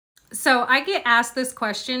So I get asked this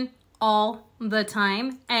question all the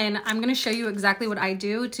time, and I'm gonna show you exactly what I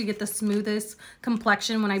do to get the smoothest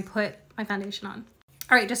complexion when I put my foundation on.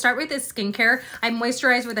 All right, to start with is skincare. I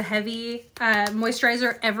moisturize with a heavy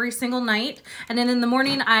moisturizer every single night. And then in the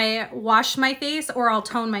morning, I wash my face or I'll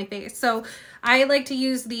tone my face. So I like to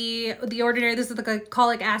use the Ordinary, this is the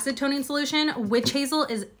glycolic acid toning solution. Witch hazel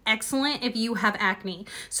is excellent if you have acne.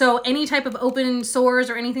 So any type of open sores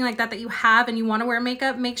or anything like that that you have and you wanna wear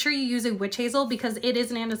makeup, make sure you use a witch hazel because it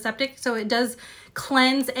is an antiseptic. So it does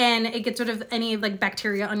cleanse and it gets rid of any like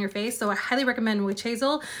bacteria on your face. So I highly recommend witch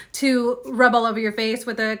hazel to rub all over your face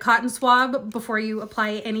with a cotton swab before you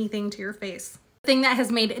apply anything to your face. The thing that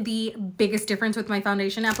has made the biggest difference with my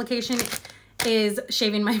foundation application is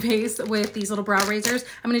shaving my face with these little brow razors.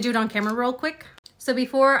 I'm gonna do it on camera real quick. So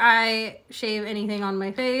before I shave anything on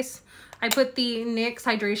my face, I put the NYX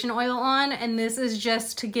hydration oil on, and this is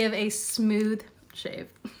just to give a smooth shave.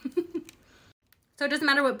 So it doesn't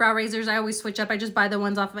matter what brow razors, I always switch up. I just buy the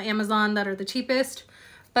ones off of Amazon that are the cheapest.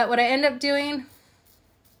 But what I end up doing,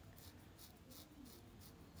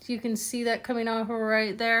 you can see that coming off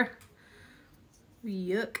right there.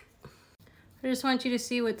 Yuck. I just want you to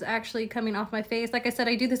see what's actually coming off my face. Like I said,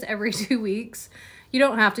 I do this every 2 weeks. You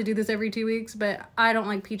don't have to do this every 2 weeks, but I don't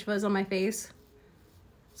like peach fuzz on my face.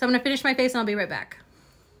 So I'm gonna finish my face and I'll be right back.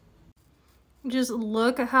 Just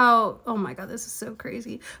look how, oh my God, this is so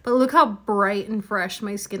crazy. But look how bright and fresh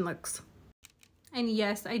my skin looks. And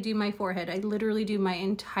yes, I do my forehead. I literally do my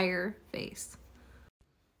entire face.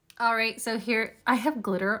 All right, so here I have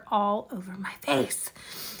glitter all over my face.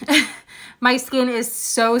 My skin is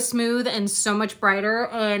so smooth and so much brighter,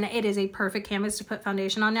 and it is a perfect canvas to put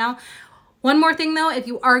foundation on now. One more thing though, if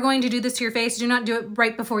you are going to do this to your face, do not do it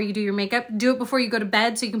right before you do your makeup. Do it before you go to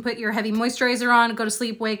bed so you can put your heavy moisturizer on, go to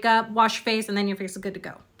sleep, wake up, wash your face, and then your face is good to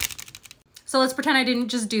go. So let's pretend I didn't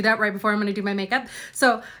just do that right before I'm gonna do my makeup.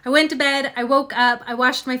 So I went to bed, I woke up, I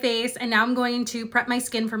washed my face, and now I'm going to prep my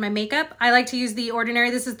skin for my makeup. I like to use the Ordinary.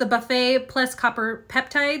 This is the Buffet Plus Copper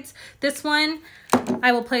Peptides. This one,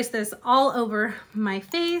 I will place this all over my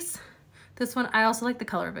face. This one, I also like the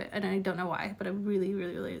color of it, and I don't know why, but I really,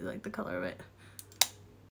 really, really like the color of it.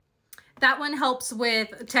 That one helps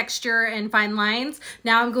with texture and fine lines.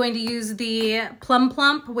 Now I'm going to use the Plum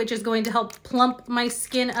Plump, which is going to help plump my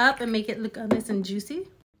skin up and make it look nice and juicy.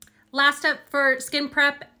 Last step for skin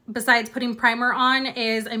prep, besides putting primer on,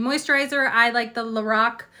 is a moisturizer. I like the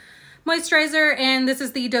Lorac moisturizer, and this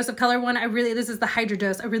is the Dose of Color one. This is the Hydra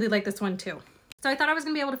Dose. I really like this one too. So I thought I was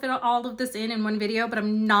gonna be able to fit all of this in one video, but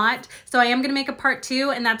I'm not. So I am gonna make a part 2,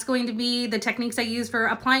 and that's going to be the techniques I use for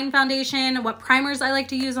applying foundation, what primers I like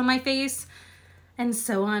to use on my face, and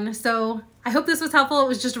so on. So I hope this was helpful. It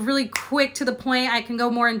was just really quick to the point. I can go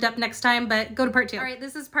more in depth next time, but go to part 2. All right,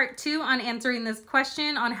 this is part 2 on answering this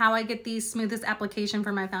question on how I get the smoothest application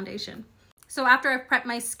for my foundation. So after I've prepped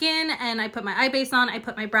my skin and I put my eye base on, I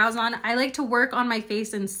put my brows on, I like to work on my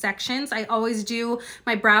face in sections. I always do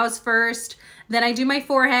my brows first, then I do my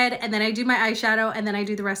forehead, and then I do my eyeshadow, and then I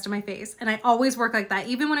do the rest of my face. And I always work like that.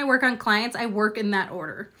 Even when I work on clients, I work in that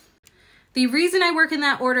order. The reason I work in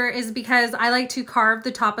that order is because I like to carve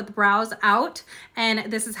the top of the brows out,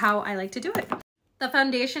 and this is how I like to do it. The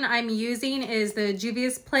foundation I'm using is the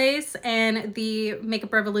Juvia's Place and the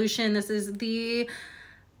Makeup Revolution. This is the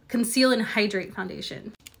Conceal and Hydrate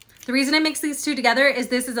foundation. The reason I mix these two together is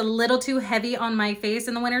this is a little too heavy on my face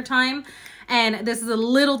in the winter time, and this is a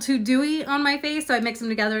little too dewy on my face, so I mix them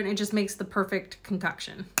together and it just makes the perfect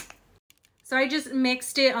concoction. So I just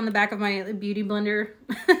mixed it on the back of my Beauty Blender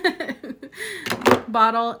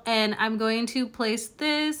bottle, and I'm going to place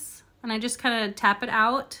this, and I just kind of tap it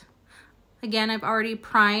out. Again, I've already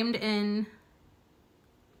primed and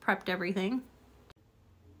prepped everything.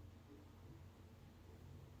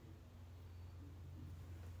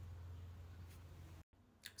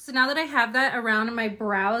 So now that I have that around my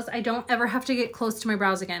brows, I don't ever have to get close to my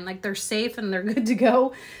brows again. Like, they're safe and they're good to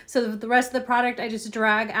go. So the rest of the product, I just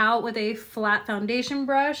drag out with a flat foundation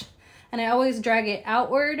brush, and I always drag it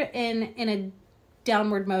outward in a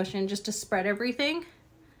downward motion just to spread everything.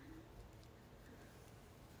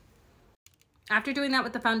 After doing that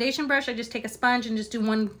with the foundation brush, I just take a sponge and just do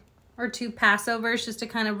 1 or 2 passovers just to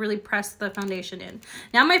kind of really press the foundation in.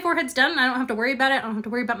 Now my forehead's done and I don't have to worry about it. I don't have to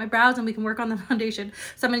worry about my brows, and we can work on the foundation.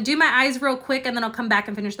 So I'm gonna do my eyes real quick, and then I'll come back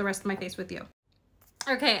and finish the rest of my face with you.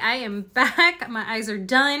 Okay, I am back. My eyes are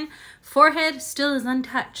done. Forehead still is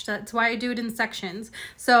untouched. That's why I do it in sections.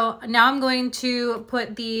 So now I'm going to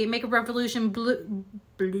put the Makeup Revolution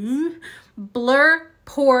Blur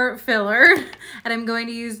pore filler. And I'm going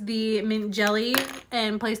to use the mint jelly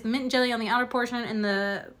and place the mint jelly on the outer portion and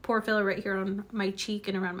the pore filler right here on my cheek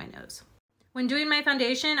and around my nose. When doing my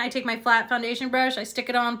foundation, I take my flat foundation brush, I stick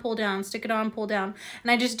it on, pull down, stick it on, pull down.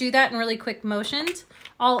 And I just do that in really quick motions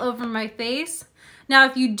all over my face. Now,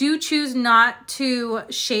 if you do choose not to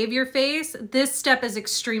shave your face, this step is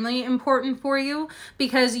extremely important for you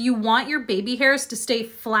because you want your baby hairs to stay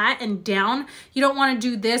flat and down. You don't want to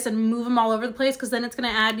do this and move them all over the place because then it's going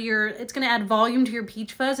to add volume to your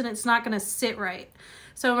peach fuzz and it's not going to sit right.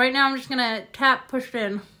 So right now I'm just going to tap, push it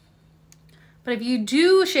in. But if you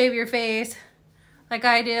do shave your face, like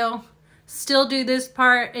I do, still do this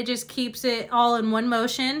part, it just keeps it all in one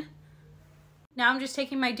motion. Now I'm just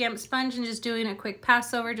taking my damp sponge and just doing a quick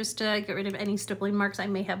pass over just to get rid of any stippling marks I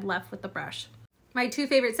may have left with the brush. My two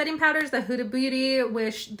favorite setting powders, the Huda Beauty,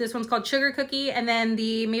 which this one's called Sugar Cookie, and then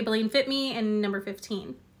the Maybelline Fit Me in number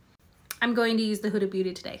 15. I'm going to use the Huda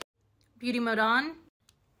Beauty today. Beauty mode on,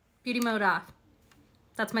 beauty mode off.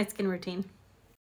 That's my skin routine.